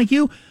Phil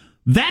Donahue.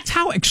 That's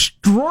how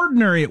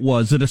extraordinary it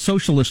was that a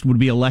socialist would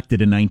be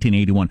elected in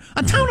 1981.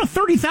 A town of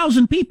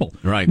 30,000 people.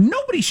 Right.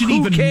 Nobody should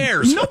Who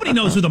cares? Nobody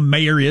knows who the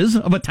mayor is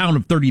of a town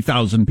of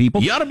 30,000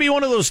 people. You ought to be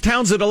one of those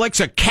towns that elects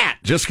a cat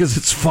just because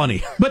it's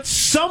funny. But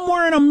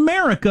somewhere in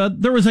America,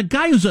 there was a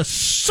guy who's a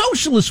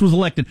socialist was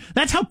elected.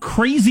 That's how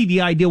crazy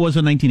the idea was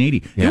in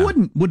 1980. Yeah.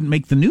 It wouldn't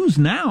make the news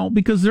now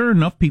because there are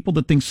enough people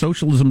that think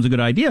socialism is a good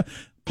idea.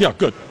 Yeah,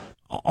 good.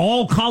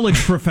 All college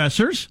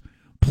professors.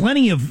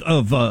 Plenty of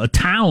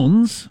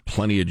towns.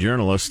 Plenty of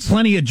journalists.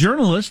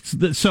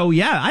 So,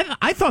 yeah,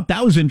 I thought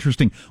that was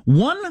interesting.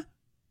 One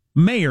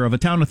mayor of a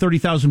town of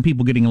 30,000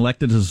 people getting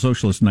elected as a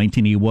socialist in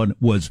 1981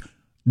 was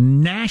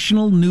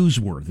national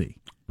newsworthy.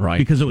 Right.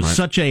 Because it was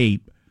such a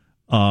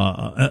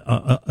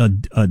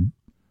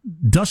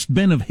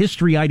dustbin of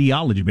history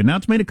ideology. But now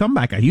it's made a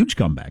comeback, a huge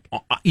comeback.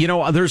 You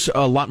know, there's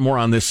a lot more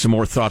on this, some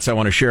more thoughts I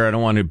want to share. I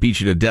don't want to beat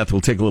you to death. We'll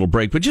take a little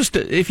break. But just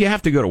if you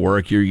have to go to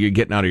work, you're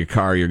getting out of your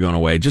car, you're going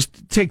away,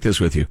 just take this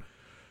with you.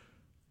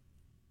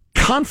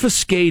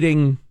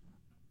 Confiscating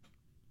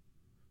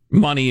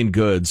money and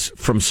goods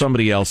from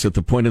somebody else at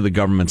the point of the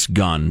government's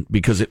gun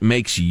because it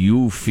makes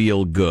you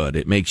feel good,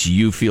 it makes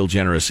you feel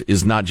generous,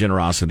 is not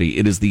generosity.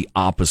 It is the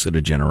opposite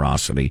of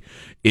generosity.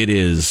 It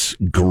is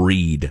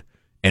greed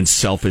and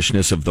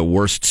selfishness of the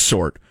worst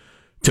sort.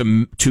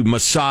 To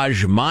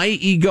massage my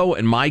ego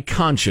and my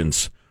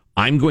conscience,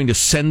 I'm going to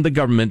send the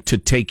government to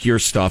take your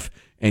stuff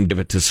and give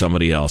it to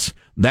somebody else.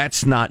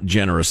 That's not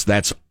generous.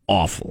 That's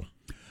awful.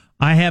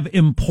 I have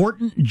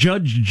important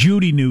Judge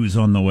Judy news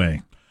on the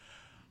way.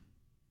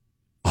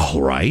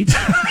 All right.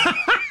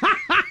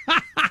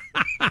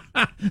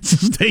 So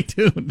stay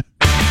tuned.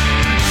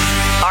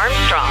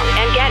 Armstrong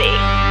and Getty.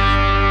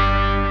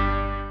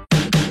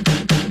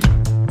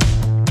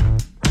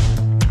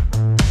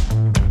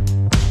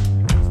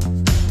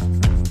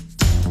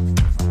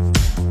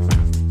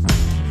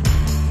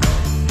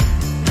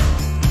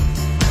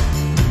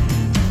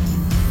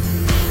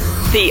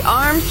 The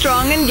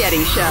Armstrong and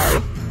Getty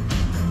Show.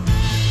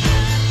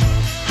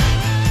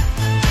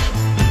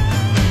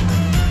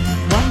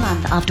 One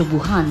month after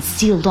Wuhan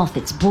sealed off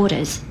its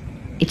borders,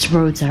 its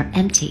roads are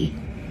empty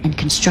and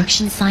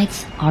construction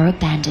sites are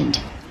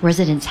abandoned.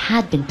 residents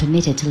had been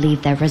permitted to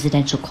leave their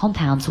residential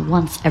compounds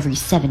once every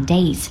 7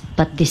 days.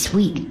 But this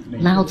week,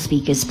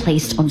 loudspeakers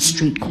placed on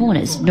street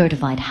corners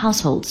notified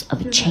households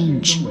of a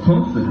change.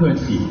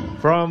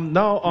 From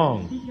now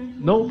on,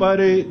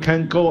 nobody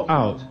can go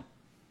out.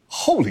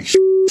 Holy shit!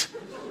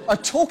 A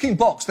talking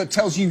box that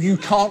tells you you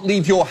can't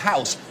leave your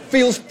house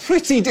feels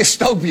pretty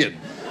dystopian.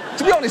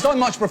 To be honest, I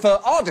much prefer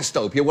our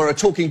dystopia, where a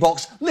talking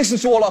box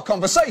listens to all our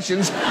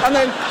conversations and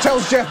then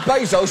tells Jeff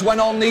Bezos when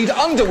I'll need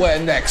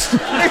underwear next.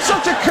 It's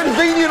such a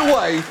convenient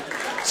way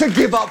to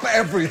give up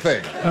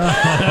everything.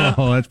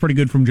 Oh, that's pretty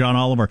good from John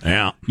Oliver.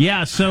 Yeah.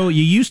 Yeah, so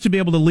you used to be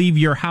able to leave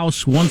your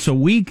house once a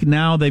week.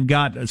 Now they've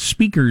got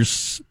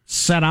speakers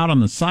set out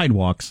on the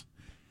sidewalks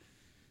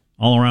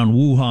all around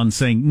Wuhan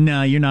saying,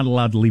 no, you're not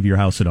allowed to leave your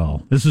house at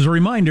all. This is a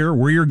reminder,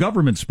 we're your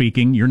government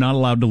speaking, you're not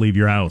allowed to leave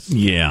your house.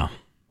 Yeah.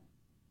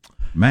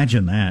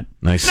 Imagine that.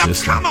 Nice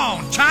system. Come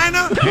on,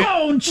 China! Come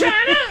on,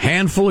 China!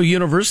 Handful of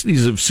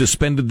universities have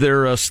suspended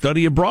their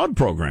study abroad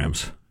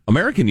programs.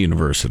 American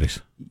universities.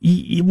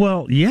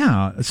 Well,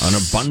 yeah.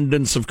 An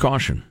abundance of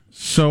caution.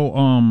 So,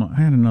 I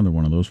had another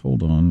one of those.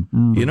 Hold on.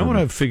 You know what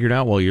I've figured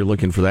out while you're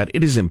looking for that?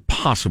 It is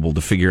impossible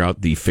to figure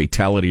out the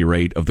fatality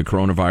rate of the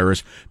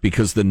coronavirus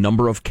because the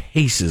number of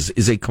cases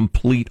is a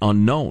complete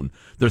unknown.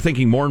 They're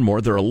thinking more and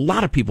more there are a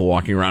lot of people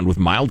walking around with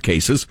mild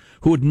cases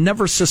who would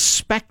never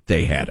suspect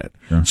they had it.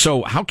 Sure.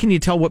 So how can you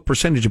tell what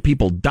percentage of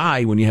people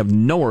die when you have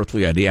no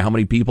earthly idea how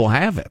many people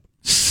have it?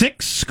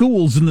 6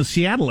 schools in the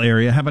Seattle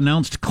area have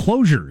announced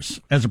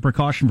closures as a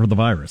precaution for the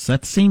virus.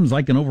 That seems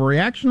like an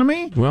overreaction to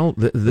me. Well,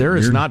 there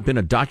has not been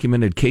a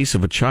documented case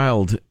of a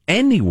child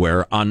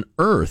anywhere on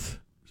Earth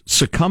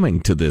succumbing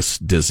to this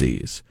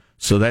disease.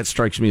 So that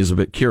strikes me as a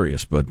bit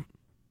curious, but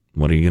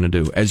what are you going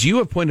to do? As you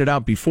have pointed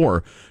out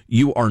before,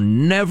 you are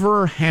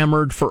never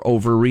hammered for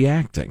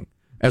overreacting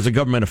as a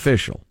government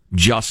official,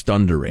 just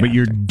underreacting. But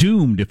you're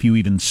doomed if you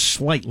even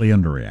slightly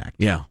underreact.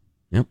 Yeah.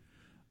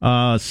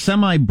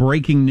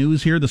 Semi-breaking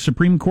news here. The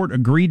Supreme Court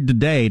agreed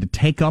today to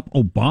take up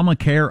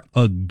Obamacare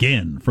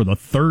again for the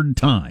 3rd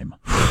time.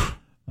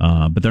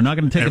 But they're not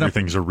going to take it up.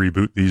 Everything's a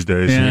reboot these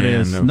days. Yeah, it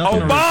is.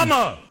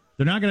 Obama!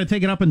 They're not going to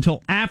take it up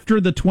until after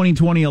the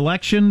 2020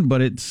 election,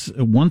 but it's,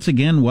 once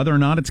again, whether or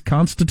not it's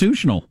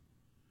constitutional.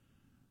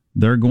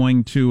 They're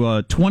going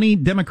to, 20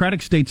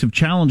 Democratic states have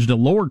challenged a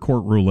lower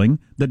court ruling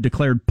that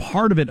declared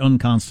part of it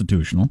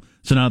unconstitutional.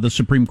 So now the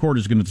Supreme Court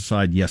is going to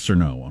decide yes or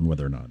no on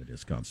whether or not it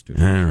is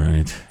constitutional. All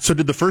right. So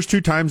did the first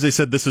 2 times they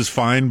said this is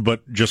fine,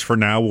 but just for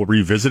now we'll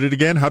revisit it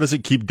again? How does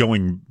it keep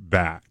going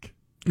back?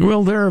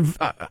 Well,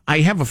 I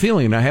have a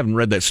feeling, and I haven't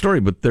read that story,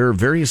 but there are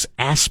various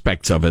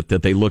aspects of it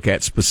that they look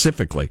at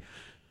specifically.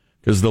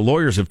 Because the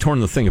lawyers have torn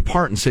the thing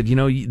apart and said,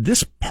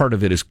 this part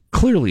of it is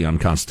clearly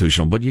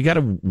unconstitutional, but you got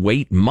to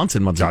wait months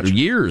and months,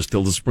 years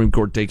till the Supreme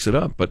Court takes it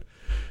up. But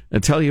I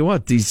tell you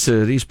what,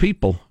 these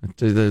people,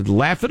 they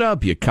laugh it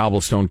up, you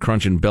cobblestone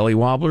crunching belly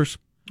wobblers.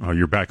 Oh,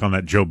 you're back on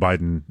that Joe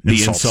Biden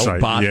insult site.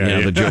 Bot.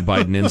 Yeah, the Joe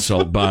Biden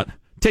insult bot.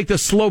 Take the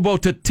slow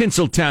boat to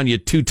Tinseltown, you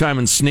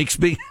 2-timing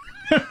Sneaksby.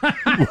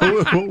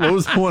 What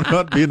was the one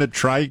about being a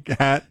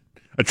tri-corner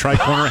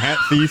hat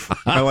thief?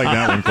 I like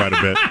that one quite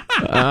a bit.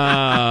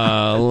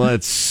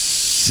 Let's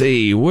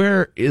see.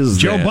 Where is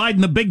Joe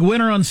Biden, the big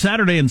winner on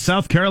Saturday in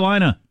South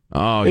Carolina?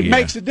 Oh, it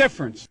makes a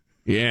difference.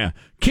 Yeah.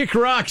 Kick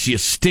rocks, you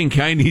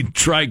stink-hiney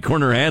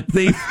tri-corner hat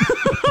thief.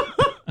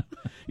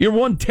 You're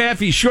one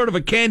taffy short of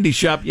a candy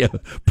shop, you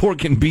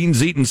pork and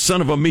beans eating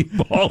son of a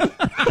meatball.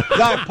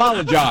 I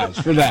apologize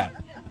for that.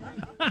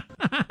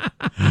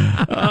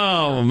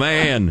 Oh,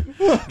 man.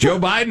 Joe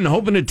Biden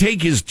hoping to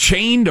take his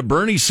chain to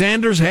Bernie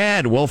Sanders'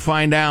 head. We'll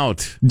find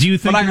out. Do you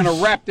think? But I'm going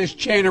to wrap this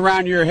chain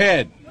around your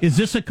head. Is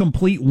this a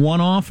complete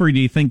one-off, or do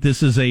you think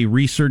this is a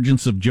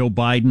resurgence of Joe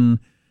Biden?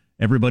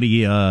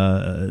 Everybody,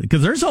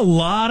 because there's a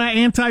lot of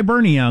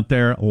anti-Bernie out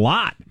there, a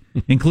lot,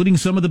 including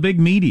some of the big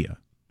media.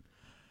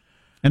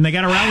 And they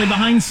got to rally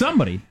behind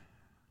somebody.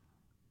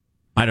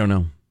 I don't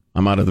know.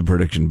 I'm out of the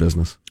prediction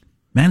business.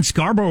 Man,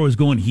 Scarborough is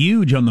going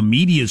huge on the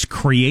media's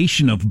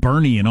creation of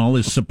Bernie and all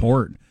his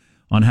support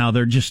on how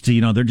they're just,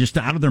 they're just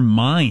out of their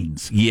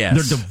minds. Yes.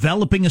 They're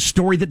developing a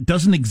story that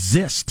doesn't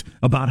exist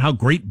about how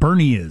great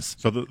Bernie is.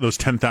 So those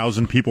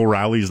 10,000 people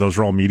rallies, those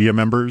are all media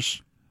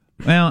members?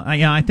 Well,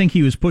 I think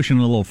he was pushing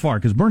it a little far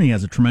because Bernie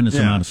has a tremendous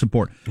amount of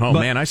support. Oh,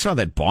 man, I saw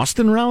that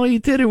Boston rally he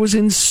did. It was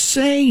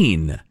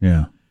insane.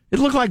 Yeah. It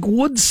looked like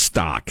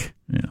Woodstock.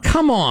 Yeah.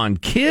 Come on,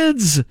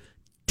 kids.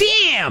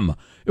 Damn.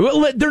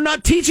 Well, they're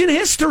not teaching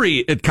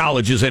history at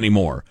colleges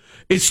anymore.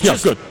 It's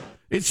just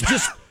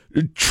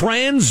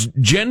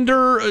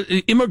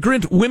transgender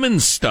immigrant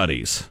women's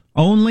studies.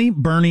 Only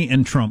Bernie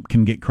and Trump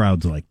can get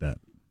crowds like that.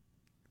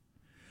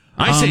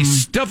 I say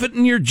stuff it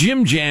in your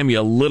Jim Jam,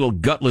 you little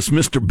gutless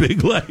Mr.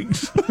 Big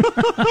Legs.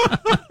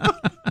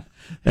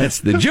 That's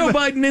the Joe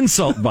Biden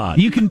insult bot.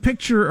 You can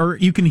picture or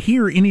you can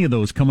hear any of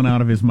those coming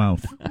out of his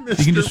mouth.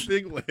 Mr.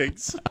 Big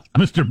Legs.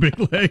 Mr. Big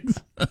Legs.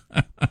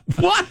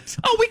 What?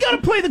 Oh, we got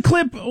to play the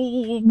clip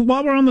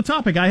while we're on the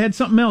topic. I had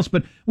something else,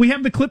 but we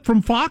have the clip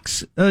from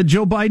Fox,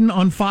 Joe Biden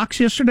on Fox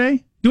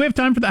yesterday. Do we have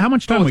time for that? How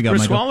much time we got,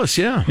 Chris Michael? Wallace,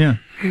 yeah. Yeah.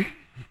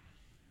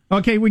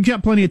 Okay, we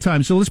got plenty of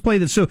time, so let's play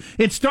this. So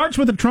it starts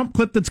with a Trump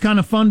clip that's kind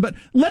of fun, but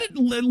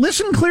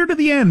listen clear to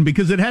the end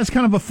because it has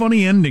kind of a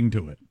funny ending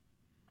to it.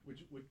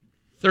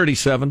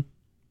 37.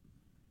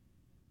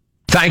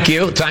 Thank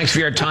you. Thanks for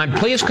your time.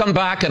 Please come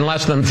back in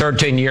less than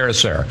 13 years,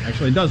 sir.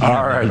 Actually, it doesn't.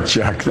 All right,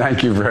 Chuck.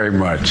 Thank you very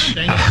much.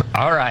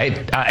 All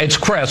right. It's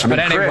Chris, but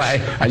anyway.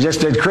 Chris. I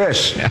just did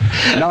Chris.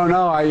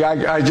 No,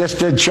 I just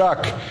did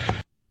Chuck.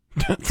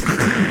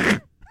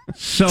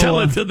 So Tell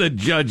it to the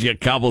judge, you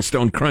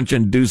cobblestone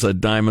crunching deuce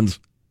of diamonds.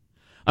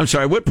 I'm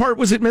sorry, what part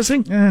was it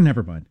missing?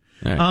 Never mind.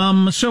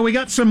 Right. So we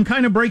got some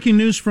kind of breaking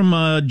news from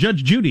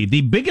Judge Judy. The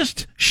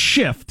biggest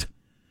shift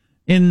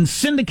in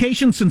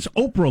syndication since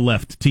Oprah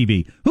left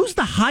TV. Who's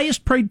the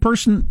highest paid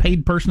person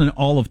in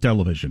all of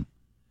television?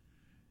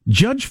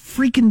 Judge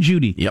freaking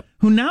Judy. Yep.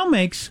 Who now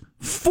makes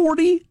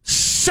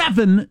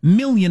 $47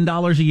 million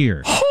a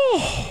year.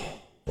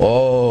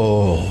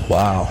 Oh,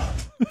 wow.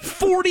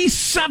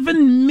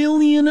 $47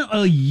 million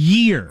a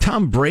year.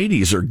 Tom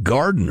Brady's her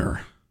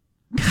gardener.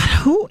 God,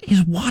 who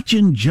is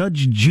watching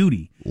Judge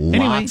Judy?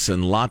 Lots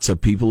and lots of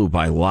people who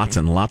buy lots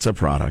and lots of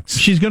products.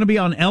 She's going to be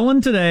on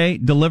Ellen today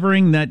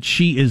delivering that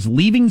she is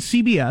leaving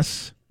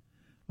CBS.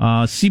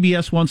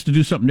 CBS wants to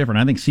do something different.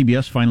 I think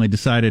CBS finally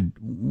decided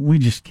we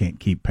just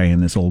can't keep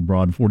paying this old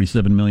broad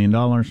 $47 million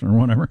or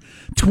whatever.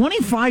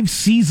 25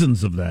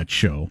 seasons of that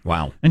show.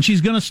 Wow. And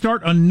she's going to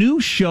start a new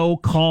show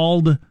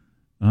called,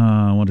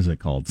 what is it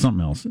called?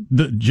 Something else.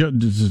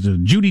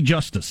 Judy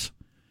Justice.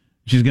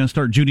 She's going to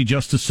start Judy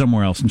Justice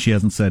somewhere else, and she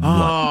hasn't said what.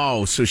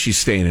 Oh, so she's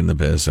staying in the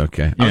biz.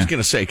 Okay. I was going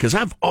to say, because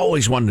I've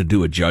always wanted to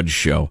do a judge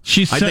show.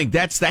 I think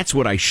that's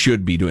what I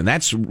should be doing.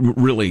 That's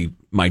really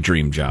my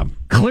dream job.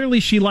 Clearly,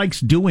 she likes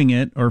doing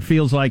it, or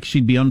feels like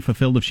she'd be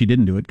unfulfilled if she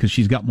didn't do it, because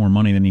she's got more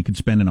money than you could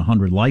spend in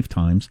 100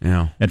 lifetimes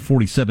at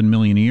 $47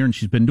 million a year, and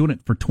she's been doing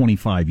it for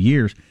 25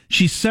 years.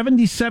 She's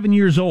 77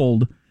 years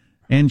old,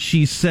 and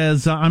she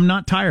says, I'm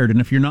not tired,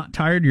 and if you're not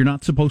tired, you're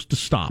not supposed to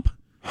stop.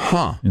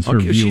 Huh.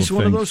 Okay, she's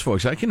one of those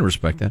folks. I can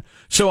respect that.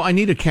 So I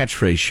need a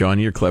catchphrase, Sean.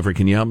 You're clever.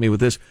 Can you help me with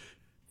this?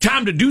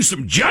 Time to do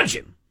some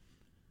judging.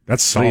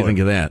 That's solid. What do you think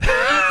of that?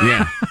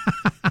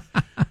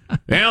 Yeah.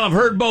 Well, I've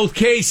heard both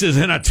cases,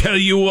 and I tell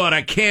you what,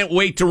 I can't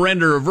wait to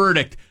render a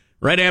verdict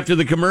right after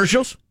the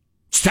commercials.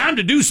 It's time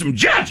to do some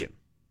judging.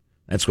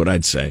 That's what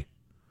I'd say.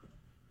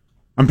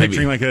 I'm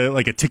picturing like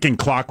a ticking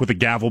clock with a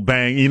gavel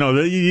bang. You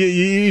know,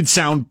 you'd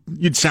sound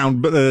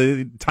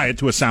tie it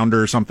to a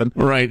sounder or something.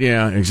 Right?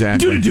 Yeah,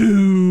 exactly.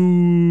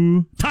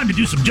 Time to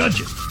do some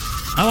judging.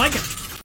 I like it.